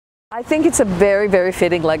I think it's a very, very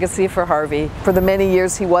fitting legacy for Harvey. For the many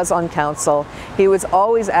years he was on council, he was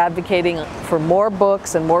always advocating for more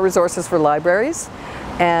books and more resources for libraries.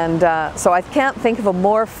 And so I can't think of a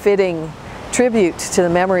more fitting tribute to the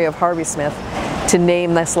memory of Harvey Smith to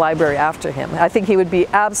name this library after him. I think he would be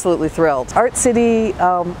absolutely thrilled. Art City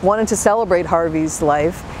wanted to celebrate Harvey's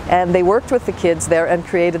life, and they worked with the kids there and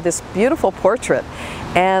created this beautiful portrait.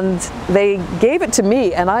 And they gave it to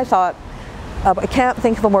me, and I thought, I can't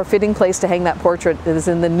think of a more fitting place to hang that portrait. It is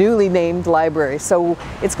in the newly named library. So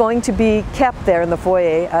it's going to be kept there in the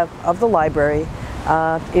foyer of the library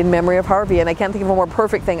in memory of Harvey, and I can't think of a more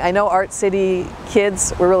perfect thing. I know Art City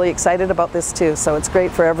kids were really excited about this too, so it's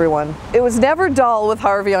great for everyone. It was never dull with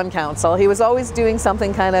Harvey on council. He was always doing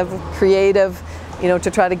something kind of creative, you know,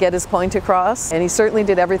 to try to get his point across, and he certainly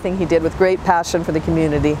did everything he did with great passion for the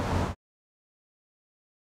community.